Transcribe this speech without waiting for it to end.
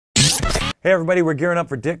Hey everybody, we're gearing up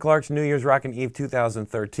for Dick Clark's New Year's Rockin' Eve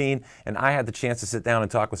 2013, and I had the chance to sit down and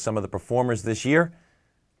talk with some of the performers this year.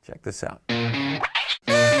 Check this out.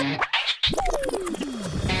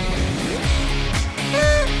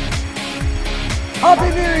 Happy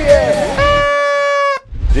New Year!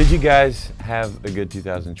 Did you guys have a good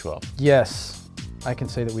 2012? Yes, I can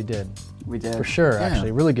say that we did. We did. For sure,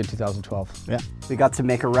 actually. Really good 2012. Yeah. We got to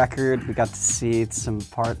make a record. We got to see some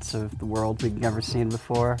parts of the world we'd never seen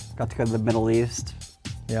before. Got to go to the Middle East.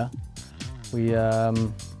 Yeah. We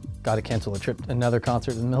got to cancel another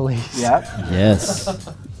concert in the Middle East. Yeah. Yes.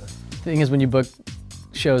 The thing is, when you book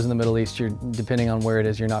shows in the Middle East, depending on where it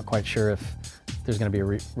is, you're not quite sure if there's going to be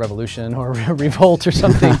a revolution or a revolt or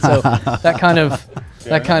something. So that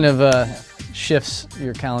kind of shifts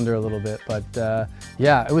your calendar a little bit. But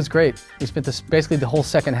yeah, it was great. We spent basically the whole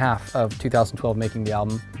second half of 2012 making the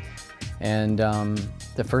album, and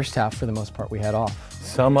the first half, for the most part, we had off.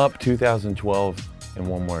 Sum up 2012 in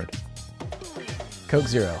one word. Coke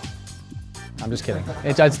Zero. I'm just kidding.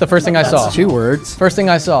 It's the first thing I saw. That's 2 words. First thing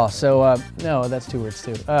I saw. So no, that's 2 words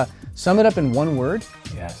too. Sum it up in one word.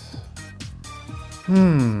 Yes.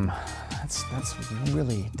 That's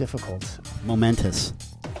really difficult. Momentous.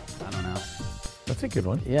 I don't know. That's a good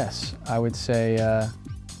one. Yes, I would say.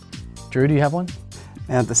 Drew, do you have one?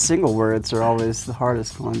 And the single words are always the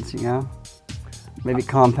hardest ones, you know? Maybe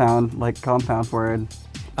compound, like compound word.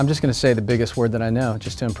 I'm just going to say the biggest word that I know,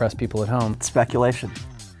 just to impress people at home. Speculation.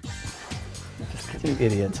 You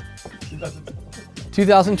idiot.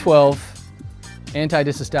 2012,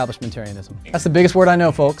 anti-disestablishmentarianism. That's the biggest word I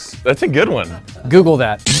know, folks. That's a good one. Google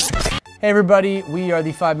that. Hey everybody, we are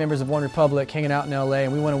the 5 members of OneRepublic hanging out in LA,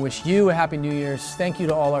 and we want to wish you a Happy New Year's. Thank you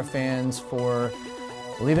to all our fans for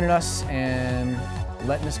believing in us and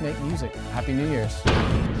letting us make music. Happy New Year's.